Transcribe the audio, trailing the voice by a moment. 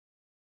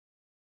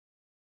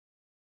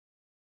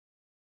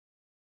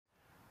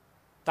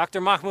Dr.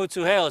 Mahmoud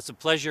Suhail, it's a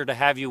pleasure to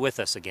have you with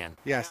us again.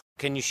 Yes.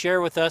 Can you share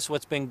with us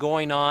what's been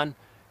going on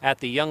at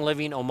the Young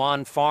Living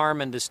Oman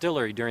farm and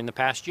distillery during the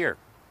past year?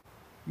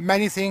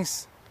 Many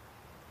things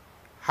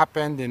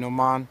happened in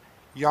Oman,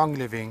 Young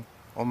Living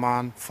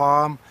Oman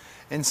farm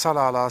in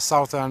Salalah,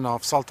 southern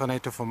of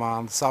Sultanate of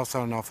Oman,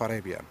 southern of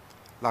Arabia,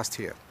 last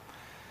year.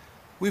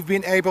 We've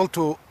been able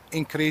to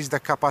increase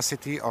the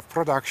capacity of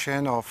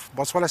production of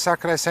boswellia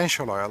sacra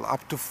essential oil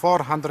up to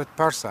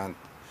 400%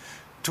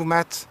 to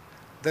meet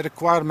the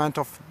requirement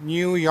of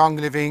new Young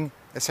Living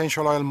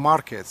essential oil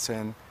markets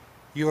in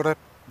Europe,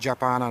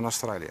 Japan and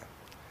Australia.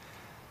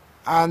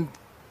 And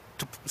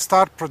to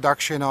start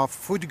production of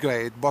food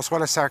grade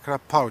boswellia sacra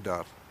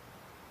powder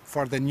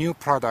for the new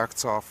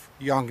products of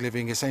Young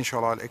Living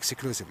essential oil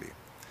exclusively.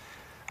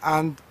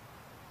 And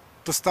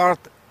to start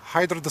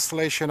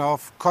hydrodistillation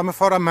of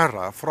Commiphora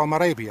myrrha from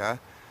Arabia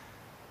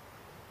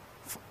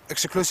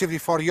exclusively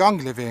for Young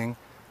Living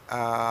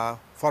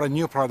for a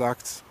new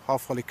product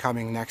hopefully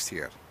coming next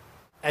year.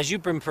 As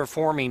you've been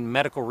performing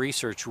medical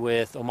research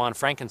with Oman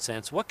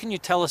Frankincense, what can you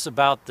tell us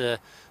about the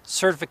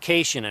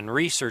certification and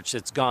research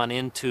that's gone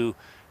into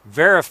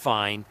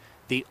verifying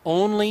the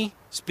only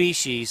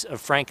species of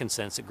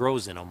frankincense that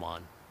grows in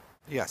Oman?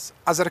 Yes,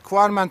 as a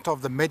requirement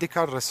of the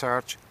medical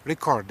research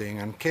recording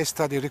and case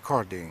study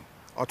recording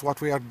of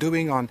what we are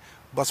doing on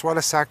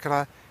boswellia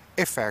sacra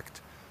effect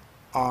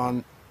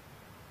on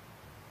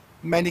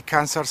many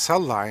cancer cell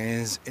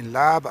lines in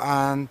lab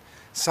and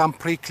some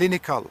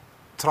preclinical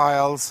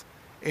trials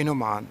in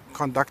Oman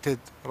conducted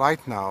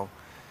right now,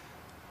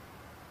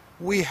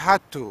 we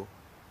had to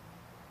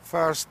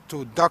first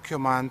to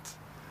document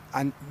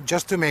and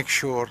just to make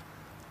sure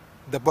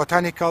the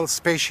botanical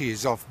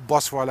species of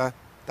boswellia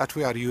that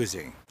we are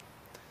using.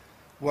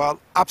 Well,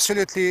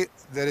 absolutely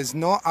there is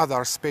no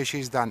other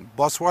species than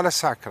boswellia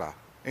sacra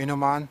in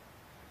Oman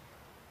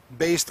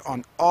based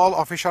on all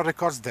official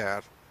records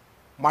there,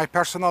 my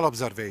personal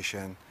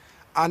observation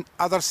and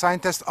other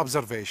scientists'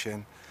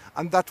 observation,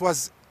 and that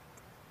was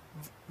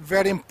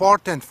very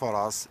important for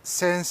us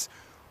since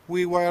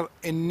we were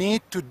in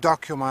need to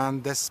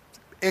document this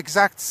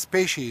exact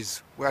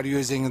species we are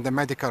using in the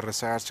medical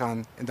research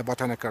and in the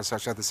botanical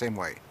research at the same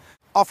way.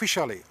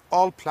 Officially,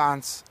 all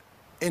plants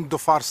in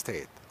Dhofar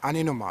state and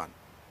in Oman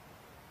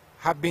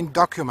have been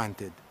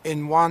documented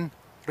in one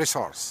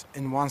resource,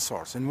 in one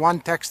source, in one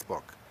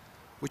textbook,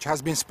 which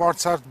has been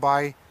sponsored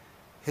by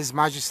His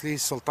Majesty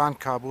Sultan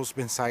Qaboos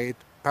bin Said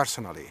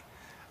personally,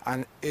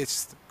 and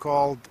it's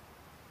called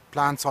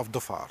Plants of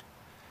Dhofar.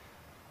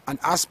 And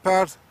as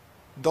per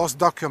those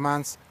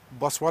documents,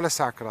 boswellia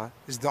sacra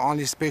is the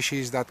only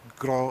species that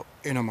grow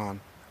in Oman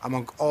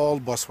among all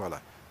boswellia.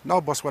 No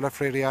boswellia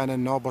freriana,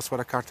 no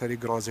boswellia carteri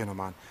grows in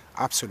Oman,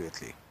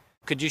 absolutely.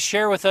 Could you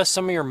share with us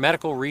some of your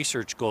medical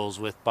research goals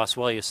with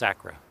boswellia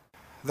sacra?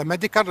 The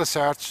medical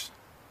research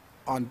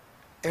on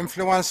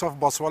influence of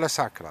boswellia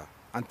sacra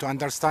and to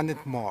understand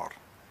it more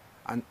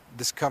and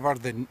discover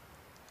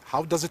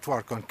how does it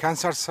work on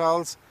cancer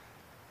cells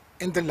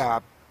in the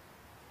lab,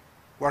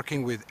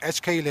 working with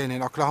H.K. Lin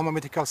in Oklahoma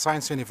Medical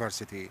Science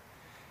University,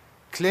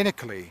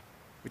 clinically,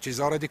 which is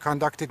already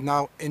conducted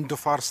now in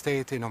Dhofar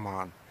state in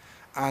Oman,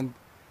 and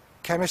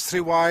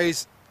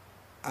chemistry-wise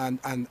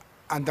and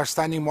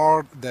understanding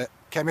more the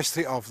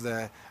chemistry of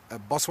the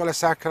boswellia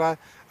sacra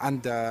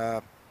and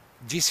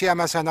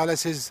GCMS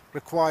analysis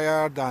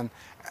required and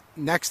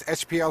next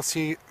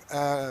HPLC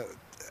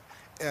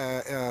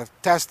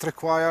test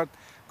required,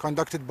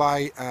 conducted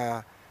by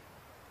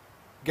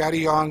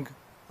Gary Young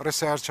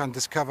Research and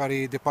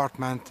Discovery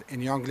Department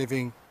in Young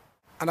Living.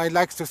 And I'd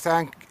like to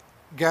thank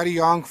Gary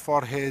Young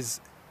for his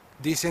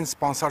decent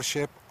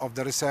sponsorship of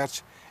the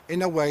research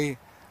in a way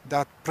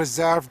that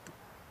preserved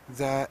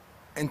the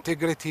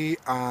integrity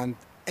and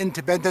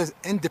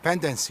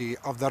independency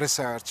of the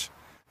research.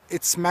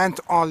 It's meant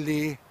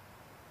only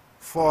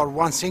for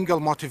one single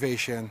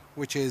motivation,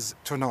 which is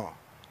to know.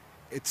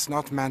 It's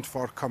not meant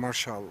for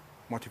commercial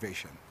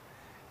motivation.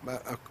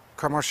 But a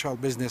commercial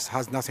business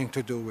has nothing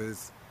to do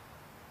with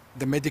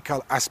the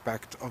medical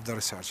aspect of the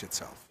research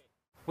itself.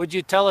 Would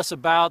you tell us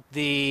about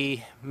the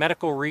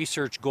medical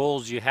research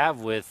goals you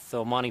have with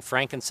Omani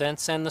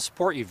Frankincense and the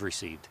support you've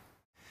received?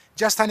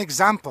 Just an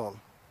example.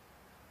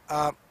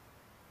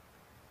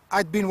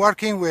 I'd been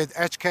working with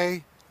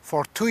HK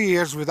for 2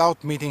 years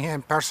without meeting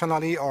him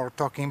personally or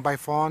talking by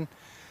phone.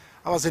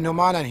 I was in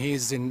Oman and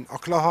he's in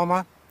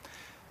Oklahoma,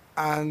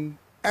 and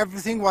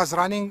everything was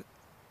running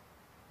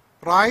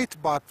right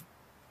but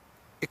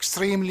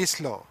extremely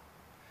slow.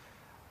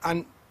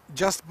 And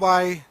just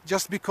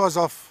because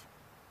of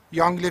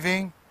Young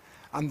Living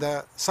and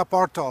the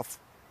support of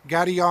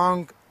Gary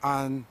Young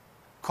and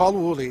Cole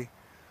Woolley,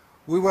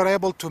 we were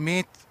able to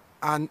meet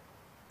and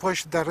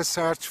push the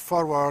research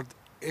forward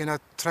in a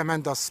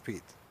tremendous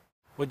speed.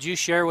 Would you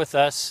share with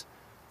us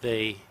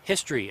the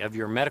history of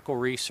your medical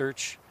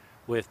research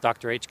with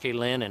Dr. H.K.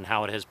 Lin and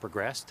how it has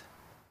progressed?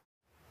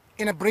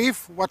 In a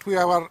brief, what we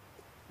were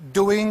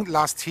doing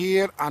last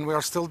year and we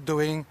are still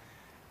doing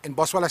in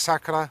boswellia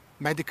sacra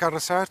medical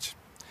research,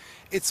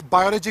 it's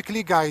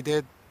biologically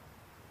guided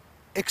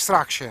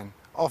extraction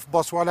of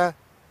boswellia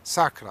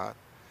sacra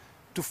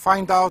to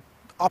find out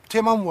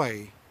optimum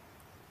way,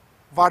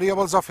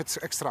 variables of its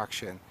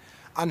extraction,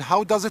 and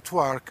how does it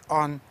work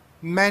on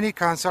many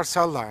cancer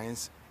cell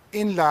lines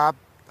in lab,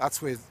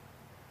 that's with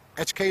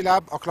HK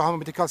Lab, Oklahoma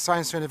Medical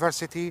Science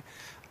University,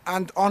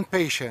 and on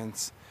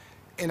patients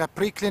in a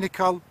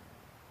preclinical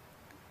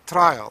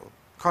trial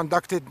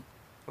conducted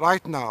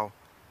right now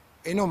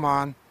in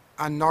Oman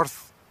and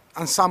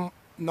some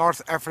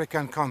North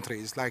African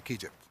countries like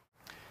Egypt.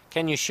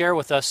 Can you share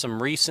with us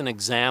some recent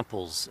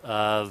examples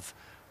of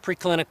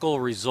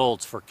preclinical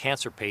results for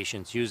cancer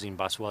patients using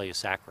boswellia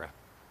sacra?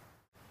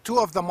 Two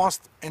of the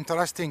most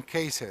interesting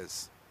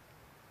cases,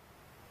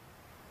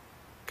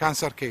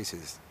 cancer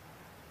cases,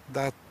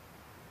 that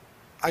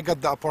I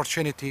got the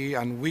opportunity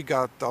and we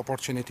got the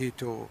opportunity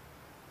to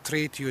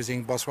treat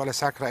using boswellia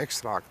sacra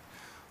extract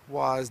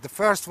the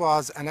first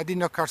was an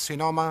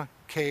adenocarcinoma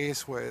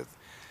case with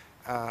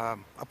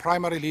a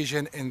primary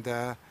lesion in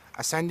the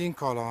ascending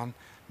colon,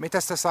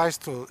 metastasized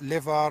to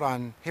liver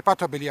and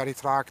hepatobiliary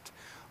tract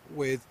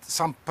with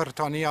some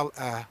peritoneal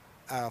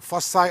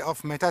foci of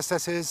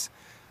metastasis,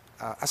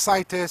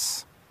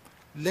 ascites,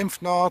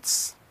 lymph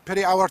nodes,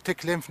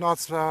 periaortic lymph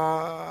nodes.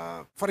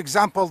 For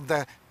example,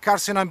 the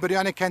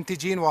carcinoembryonic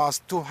antigen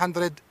was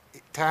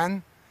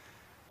 210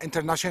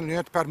 international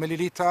unit per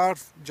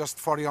milliliter. Just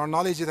for your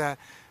knowledge, the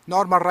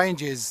normal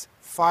range is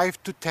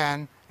 5 to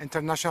 10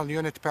 international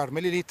unit per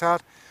milliliter.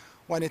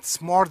 When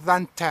it's more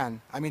than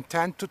 10, I mean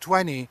 10 to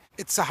 20,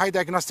 it's a high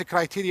diagnostic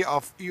criteria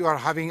of you are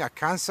having a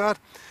cancer.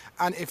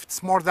 And if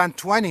it's more than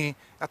 20,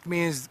 that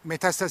means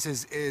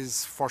metastasis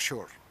is for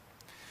sure.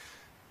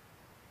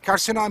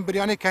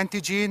 Carcinoembryonic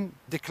antigen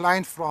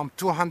declined from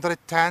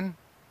 210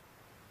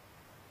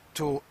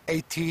 to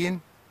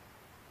 18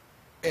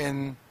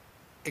 in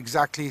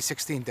exactly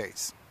 16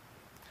 days.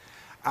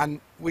 And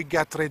we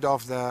get rid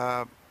of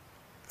the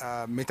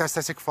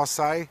metastatic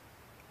foci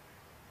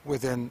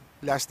within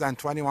less than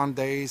 21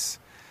 days,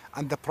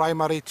 and the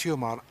primary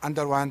tumor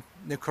underwent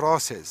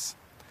necrosis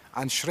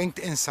and shrinked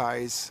in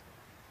size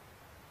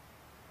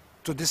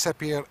to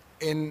disappear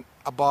in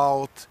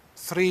about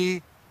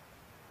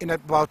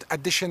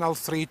additional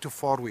 3 to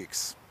 4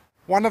 weeks.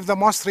 One of the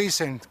most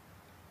recent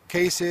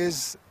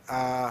cases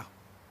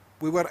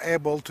we were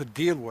able to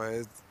deal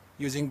with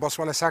using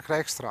boswellia sacra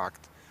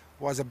extract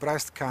was a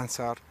breast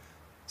cancer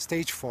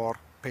stage 4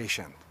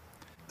 patient.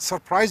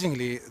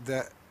 Surprisingly,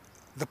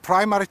 the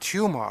primary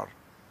tumor,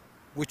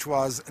 which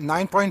was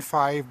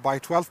 9.5 by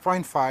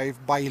 12.5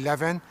 by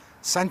 11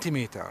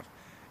 centimeter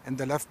in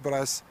the left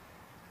breast,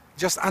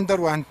 just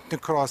underwent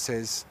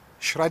necrosis,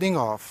 shredding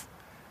off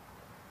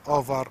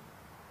over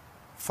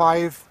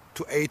 5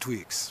 to 8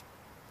 weeks,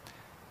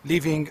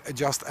 leaving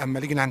just a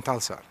malignant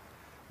ulcer.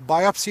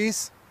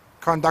 Biopsies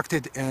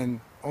conducted in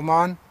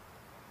Oman,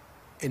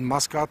 in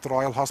Muscat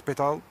Royal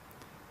Hospital,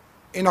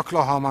 in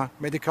Oklahoma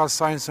Medical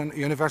Science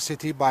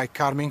University by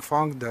Carming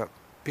Fong, the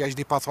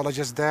PhD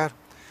pathologist there,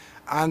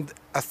 and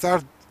a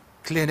third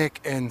clinic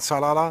in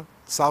Salalah,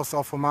 south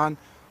of Oman,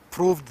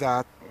 proved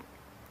that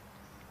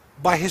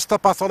by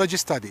histopathology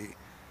study,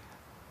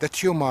 the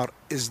tumor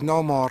is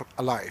no more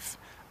alive.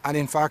 And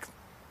in fact,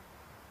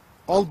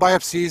 all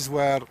biopsies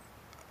were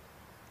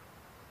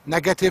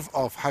negative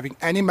of having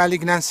any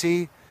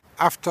malignancy.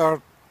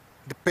 After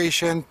the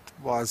patient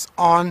was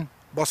on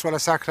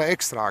boswellia sacra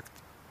extract,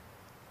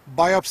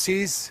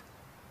 biopsies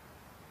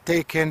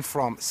taken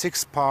from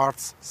 6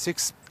 parts,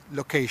 6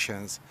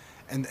 locations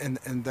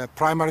in the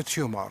primary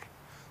tumor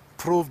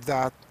proved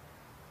that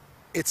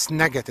it's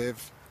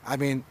negative. I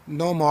mean,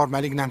 no more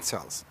malignant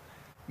cells.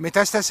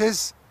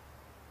 Metastases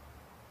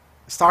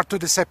start to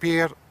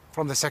disappear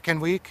from the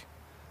second week,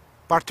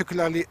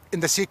 particularly in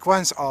the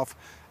sequence of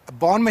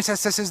bone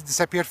metastasis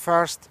disappear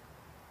first,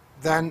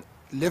 then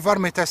liver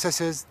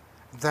metastasis,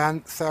 then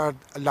third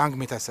lung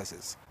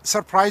metastasis.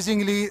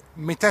 Surprisingly,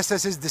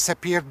 metastasis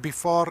disappeared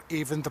before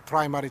even the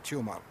primary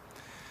tumor.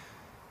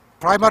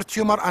 Primary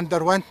tumor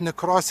underwent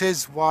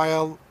necrosis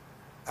while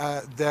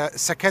the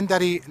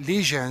secondary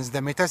lesions, the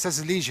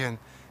metastasis lesion,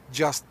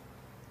 just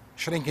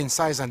shrink in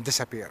size and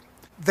disappear.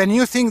 The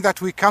new thing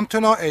that we come to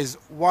know is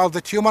while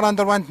the tumor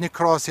underwent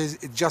necrosis,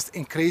 it just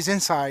increased in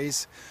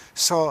size.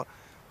 So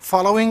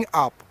following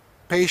up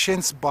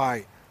patients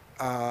by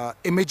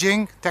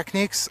imaging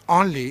techniques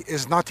only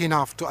is not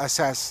enough to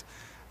assess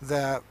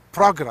the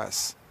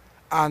progress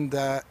and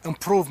the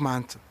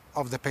improvement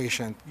of the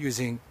patient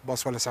using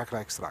boswellia sacra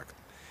extract.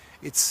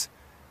 It's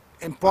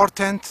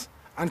important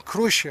and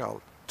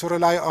crucial to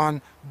rely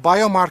on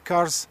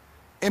biomarkers,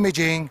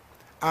 imaging,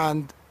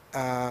 and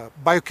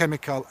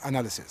biochemical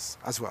analysis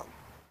as well.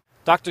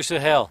 Dr.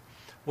 Suhail,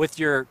 with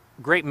your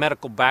great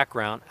medical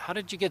background, how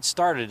did you get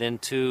started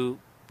into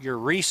your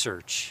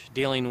research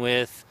dealing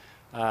with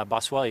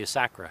boswellia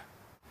sacra?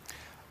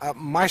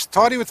 My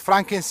story with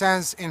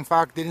frankincense, in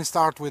fact, didn't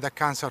start with a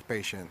cancer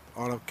patient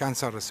or a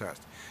cancer research.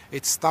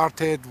 It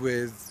started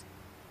with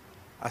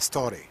a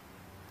story.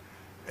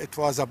 It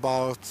was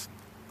about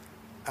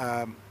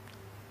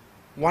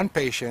one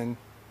patient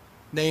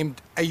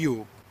named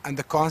Ayub, and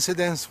the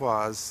coincidence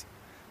was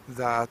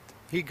that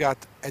he got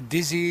a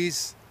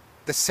disease,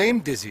 the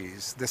same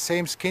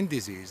skin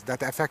disease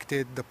that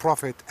affected the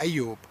Prophet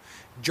Ayub,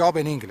 Job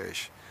in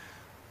English,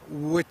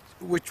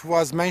 which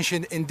was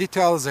mentioned in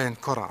details in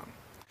Quran.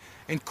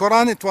 In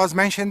Quran it was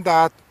mentioned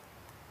that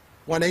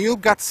when Ayub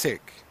got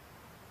sick,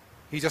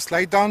 he just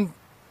lay down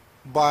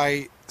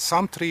by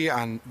some tree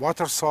and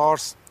water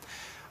source,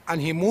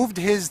 and he moved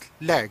his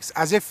legs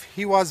as if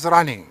he was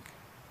running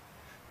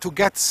to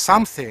get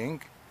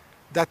something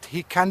that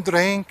he can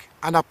drink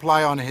and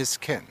apply on his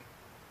skin.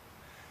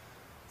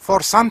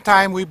 For some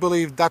time we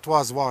believed that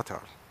was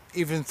water,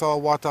 even though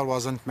water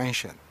wasn't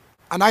mentioned.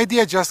 An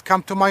idea just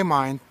came to my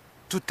mind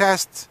to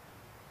test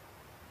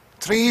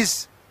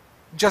trees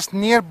just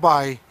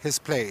nearby his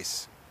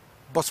place,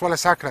 boswellia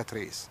sacra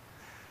trees.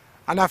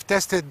 And I've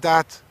tested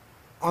that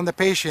on the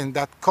patient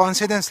that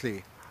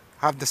coincidentally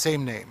have the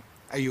same name,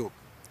 Ayub,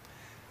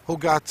 who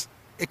got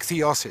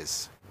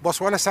ichthyosis.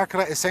 Boswellia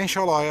sacra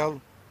essential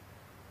oil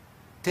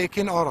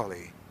taken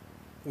orally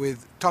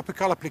with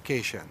topical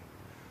application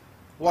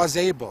was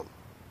able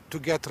to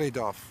get rid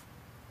of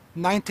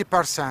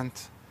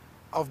 90%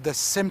 of the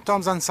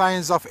symptoms and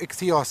signs of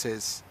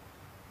ichthyosis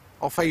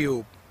of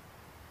Ayub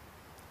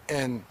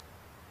in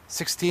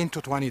 16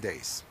 to 20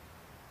 days.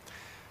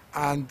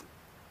 And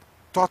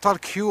total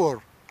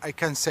cure, I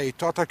can say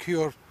total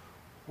cure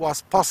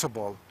was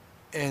possible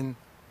in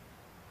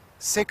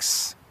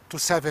 6 to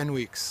 7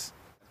 weeks.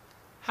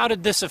 How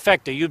did this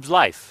affect Ayub's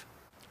life?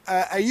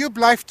 Ayub's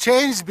life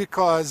changed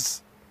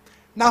because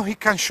now he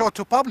can show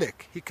to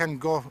public. He can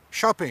go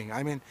shopping.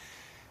 I mean,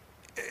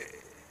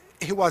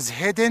 he was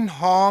heading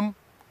home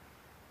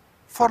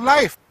for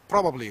life,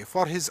 probably,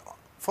 for his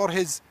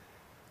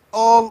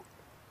all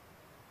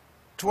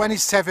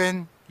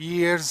 27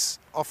 years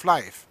of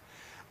life.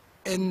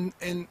 In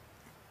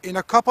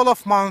a couple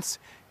of months,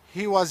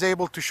 he was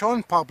able to show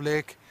in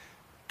public,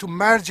 to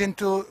merge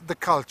into the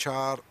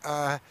culture.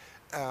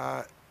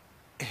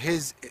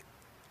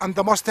 And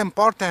the most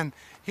important,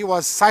 he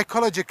was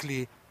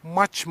psychologically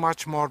much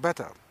more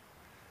better.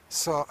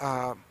 So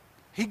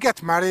he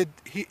got married,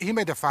 he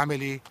made a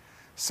family,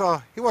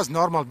 so he was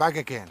normal back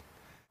again.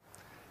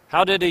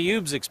 How did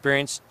Ayub's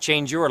experience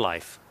change your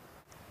life?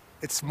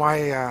 It's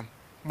my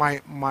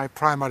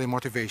primary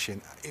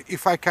motivation.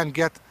 If I can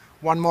get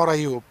one more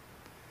Ayub,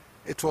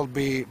 it will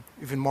be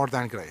even more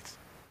than great.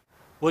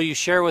 Will you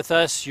share with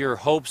us your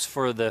hopes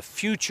for the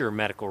future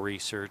medical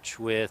research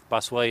with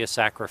boswellia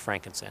sacra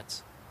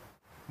frankincense?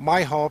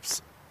 My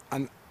hopes,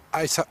 and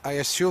I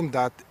assume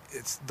that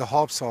it's the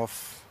hopes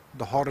of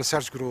the whole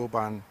research group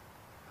and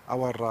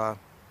our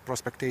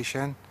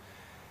prospectation,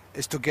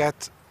 is to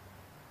get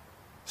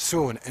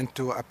soon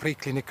into a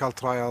preclinical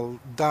trial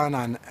done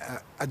and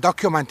a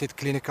documented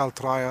clinical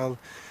trial,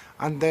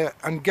 and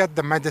get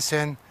the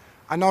medicine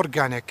an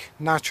organic,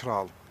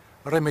 natural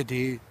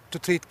remedy to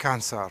treat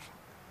cancer,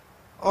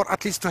 or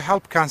at least to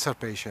help cancer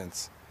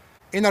patients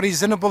in a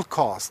reasonable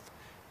cost,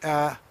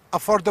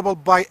 affordable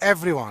by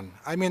everyone.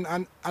 I mean,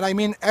 and I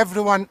mean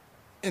everyone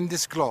in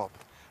this globe,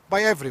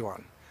 by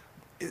everyone.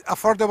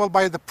 Affordable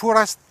by the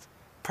poorest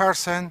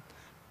person,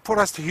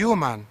 poorest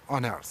human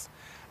on earth.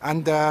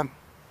 And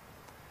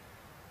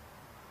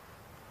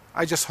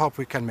I just hope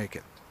we can make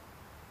it.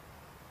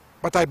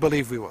 But I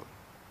believe we will.